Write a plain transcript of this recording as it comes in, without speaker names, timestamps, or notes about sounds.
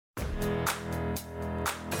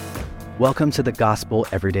Welcome to the Gospel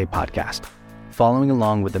Everyday Podcast, following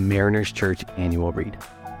along with the Mariners Church annual read.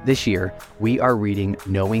 This year, we are reading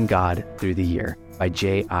Knowing God Through the Year by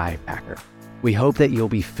J.I. Packer. We hope that you'll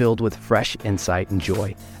be filled with fresh insight and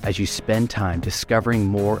joy as you spend time discovering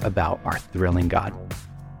more about our thrilling God.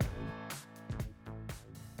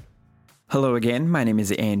 Hello again, my name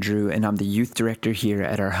is Andrew, and I'm the youth director here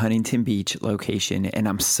at our Huntington Beach location, and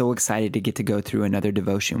I'm so excited to get to go through another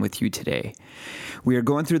devotion with you today. We are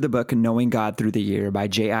going through the book Knowing God Through the Year by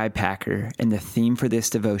J.I. Packer, and the theme for this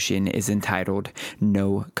devotion is entitled,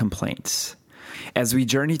 No Complaints. As we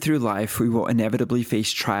journey through life, we will inevitably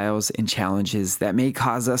face trials and challenges that may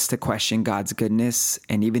cause us to question God's goodness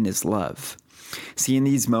and even His love. See, in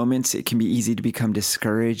these moments, it can be easy to become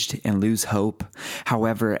discouraged and lose hope.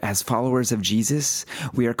 However, as followers of Jesus,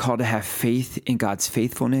 we are called to have faith in God's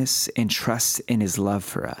faithfulness and trust in His love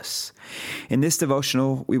for us. In this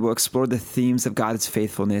devotional, we will explore the themes of God's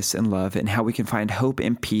faithfulness and love and how we can find hope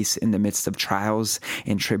and peace in the midst of trials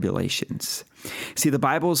and tribulations. See, the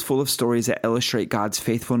Bible is full of stories that illustrate God's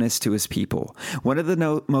faithfulness to His people. One of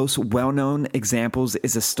the most well-known examples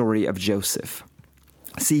is the story of Joseph.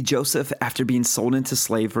 See, Joseph, after being sold into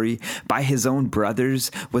slavery by his own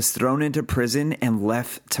brothers, was thrown into prison and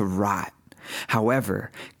left to rot.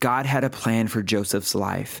 However, God had a plan for Joseph's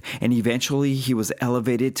life, and eventually he was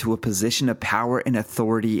elevated to a position of power and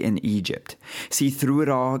authority in Egypt. See, through it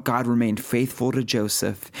all, God remained faithful to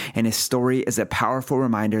Joseph, and his story is a powerful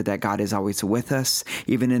reminder that God is always with us,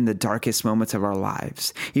 even in the darkest moments of our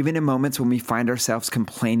lives, even in moments when we find ourselves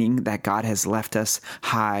complaining that God has left us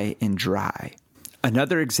high and dry.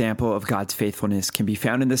 Another example of God's faithfulness can be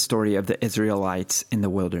found in the story of the Israelites in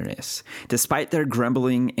the wilderness. Despite their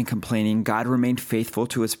grumbling and complaining, God remained faithful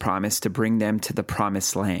to His promise to bring them to the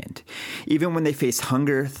promised land. Even when they faced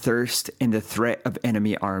hunger, thirst, and the threat of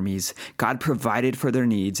enemy armies, God provided for their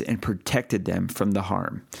needs and protected them from the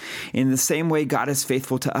harm. In the same way, God is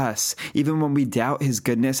faithful to us. Even when we doubt His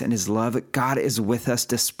goodness and His love, God is with us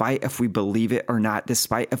despite if we believe it or not,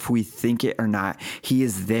 despite if we think it or not. He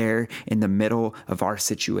is there in the middle of our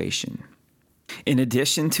situation. In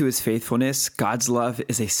addition to His faithfulness, God's love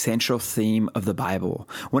is a central theme of the Bible.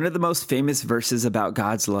 One of the most famous verses about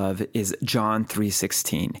God's love is John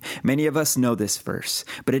 3:16. Many of us know this verse,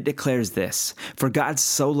 but it declares this: "For God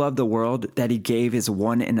so loved the world that He gave His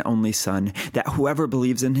one and only Son, that whoever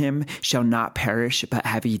believes in Him shall not perish but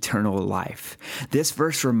have eternal life." This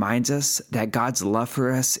verse reminds us that God's love for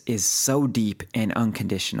us is so deep and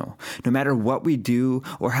unconditional. No matter what we do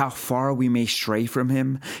or how far we may stray from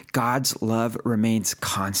Him, God's love remains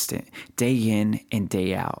constant, day in and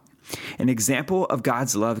day out. An example of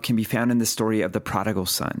God's love can be found in the story of the prodigal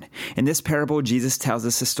son. In this parable, Jesus tells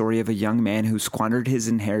us the story of a young man who squandered his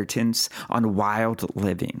inheritance on wild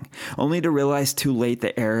living, only to realize too late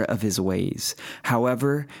the error of his ways.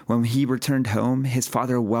 However, when he returned home, his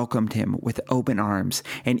father welcomed him with open arms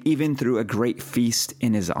and even threw a great feast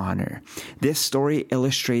in his honor. This story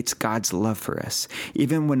illustrates God's love for us.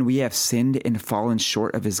 Even when we have sinned and fallen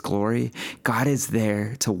short of His glory, God is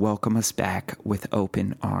there to welcome us back with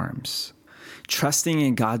open arms. Trusting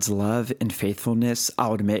in God's love and faithfulness,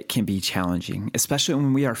 I'll admit, can be challenging, especially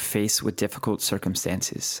when we are faced with difficult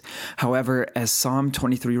circumstances. However, as Psalm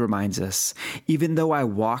 23 reminds us, "Even though I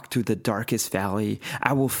walk through the darkest valley,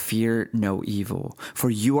 I will fear no evil, for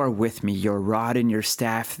you are with me, your rod and your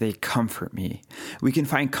staff, they comfort me." We can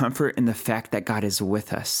find comfort in the fact that God is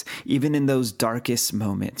with us, even in those darkest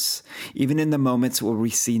moments, even in the moments where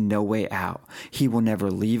we see no way out. He will never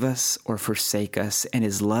leave us or forsake us, and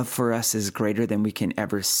His love for us is greater than we can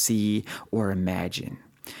ever see or imagine.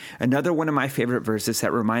 Another one of my favorite verses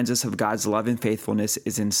that reminds us of God's love and faithfulness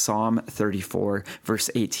is in Psalm 34, verse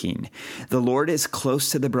 18. "The Lord is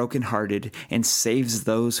close to the brokenhearted and saves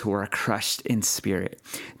those who are crushed in spirit."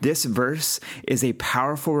 This verse is a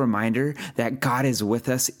powerful reminder that God is with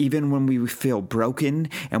us even when we feel broken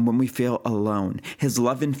and when we feel alone. His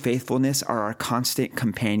love and faithfulness are our constant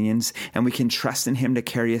companions, and we can trust in Him to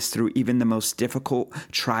carry us through even the most difficult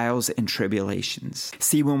trials and tribulations.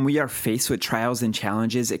 See, when we are faced with trials and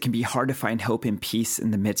challenges, it can be hard to find hope and peace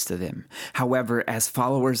in the midst of them. However, as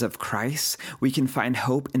followers of Christ, we can find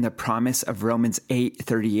hope in the promise of Romans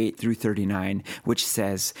 8:38 through 39, which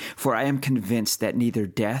says, "For I am convinced that neither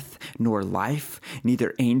death nor life,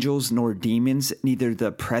 neither angels nor demons, neither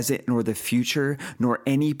the present nor the future, nor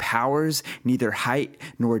any powers, neither height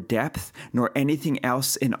nor depth, nor anything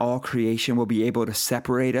else in all creation will be able to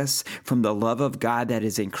separate us from the love of God that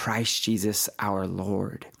is in Christ Jesus our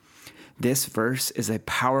Lord." This verse is a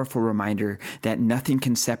powerful reminder that nothing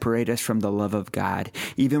can separate us from the love of God.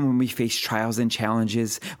 Even when we face trials and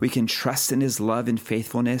challenges, we can trust in His love and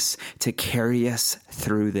faithfulness to carry us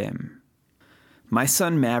through them. My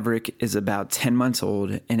son Maverick is about 10 months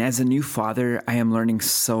old, and as a new father, I am learning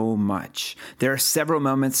so much. There are several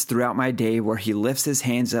moments throughout my day where he lifts his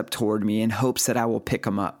hands up toward me in hopes that I will pick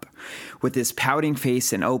him up. With his pouting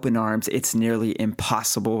face and open arms, it's nearly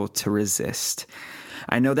impossible to resist.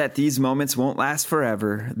 I know that these moments won't last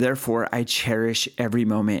forever, therefore I cherish every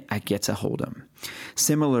moment I get to hold him.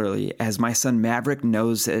 Similarly, as my son Maverick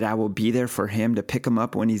knows that I will be there for him to pick him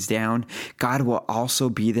up when he's down, God will also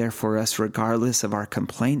be there for us regardless of our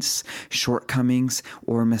complaints, shortcomings,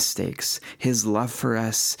 or mistakes. His love for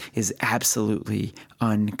us is absolutely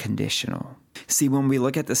unconditional. See, when we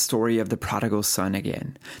look at the story of the prodigal son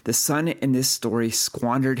again, the son in this story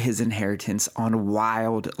squandered his inheritance on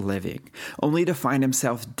wild living, only to find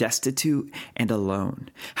himself destitute and alone.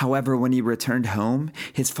 However, when he returned home,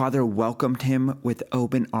 his father welcomed him with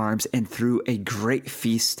open arms and threw a great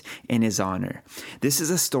feast in his honor. This is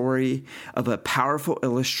a story of a powerful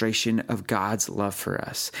illustration of God's love for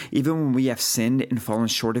us. Even when we have sinned and fallen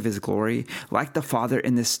short of His glory, like the father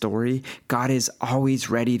in this story, God is always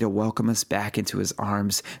ready to welcome us back into His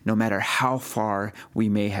arms, no matter how far we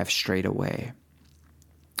may have strayed away.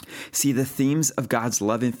 See, the themes of God's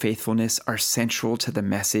love and faithfulness are central to the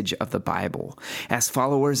message of the Bible. As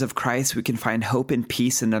followers of Christ, we can find hope and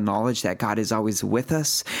peace in the knowledge that God is always with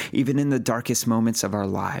us, even in the darkest moments of our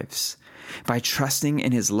lives. By trusting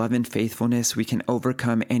in His love and faithfulness, we can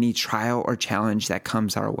overcome any trial or challenge that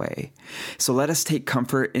comes our way. So let us take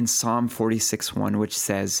comfort in Psalm 46:1, which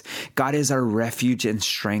says, God is our refuge and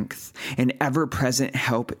strength, an ever-present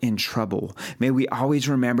help in trouble. May we always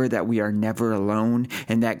remember that we are never alone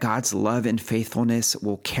and that God's love and faithfulness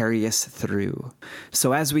will carry us through.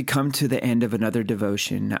 So as we come to the end of another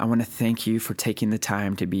devotion, I want to thank you for taking the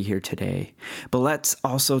time to be here today. But let's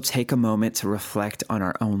also take a moment to reflect on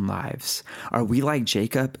our own lives. Are we like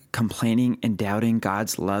Jacob, complaining and doubting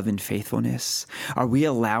God's love and faithfulness? Are we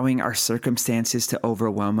allowing our circumstances to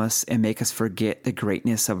overwhelm us and make us forget the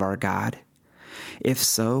greatness of our God? If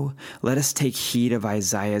so, let us take heed of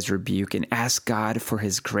Isaiah's rebuke and ask God for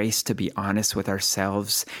His grace to be honest with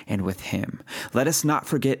ourselves and with Him. Let us not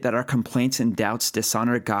forget that our complaints and doubts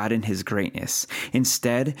dishonor God and His greatness.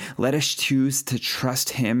 Instead, let us choose to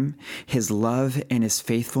trust Him, His love, and His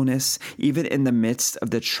faithfulness, even in the midst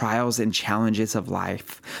of the trials and challenges of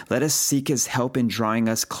life. Let us seek His help in drawing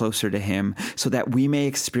us closer to Him so that we may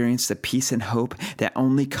experience the peace and hope that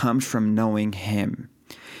only comes from knowing Him.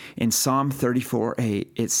 In Psalm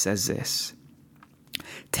 34:8, it says this,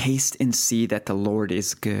 Taste and see that the Lord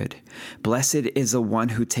is good. Blessed is the one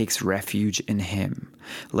who takes refuge in Him.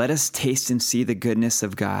 Let us taste and see the goodness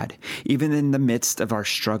of God. Even in the midst of our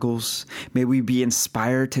struggles, may we be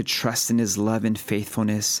inspired to trust in His love and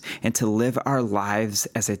faithfulness and to live our lives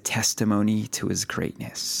as a testimony to His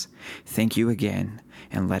greatness. Thank you again,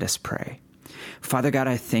 and let us pray. Father God,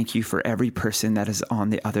 I thank you for every person that is on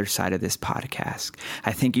the other side of this podcast.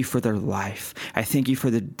 I thank you for their life. I thank you for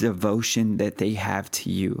the devotion that they have to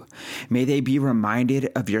you. May they be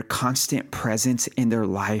reminded of your constant presence in their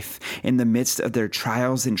life, in the midst of their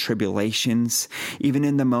trials and tribulations, even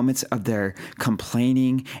in the moments of their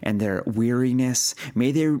complaining and their weariness.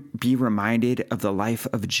 May they be reminded of the life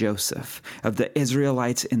of Joseph, of the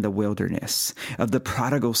Israelites in the wilderness, of the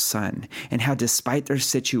prodigal son, and how despite their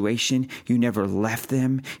situation, you never left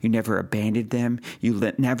them, you never abandoned them, you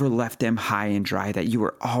never left them high and dry, that you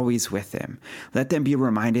were always with them. Let them be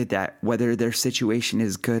reminded that whether their situation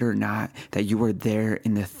is good or not, that you are there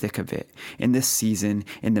in the thick of it, in this season,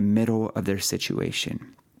 in the middle of their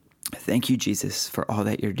situation. Thank you, Jesus, for all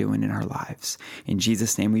that you're doing in our lives. In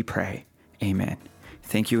Jesus' name we pray. Amen.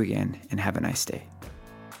 Thank you again, and have a nice day.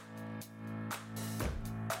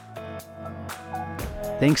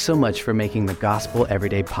 Thanks so much for making the Gospel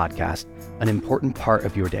Everyday podcast an important part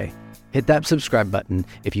of your day. Hit that subscribe button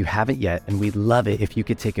if you haven't yet, and we'd love it if you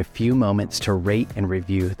could take a few moments to rate and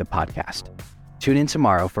review the podcast. Tune in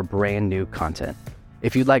tomorrow for brand new content.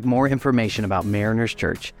 If you'd like more information about Mariners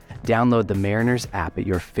Church, download the Mariners app at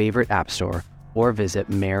your favorite app store or visit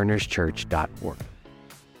marinerschurch.org.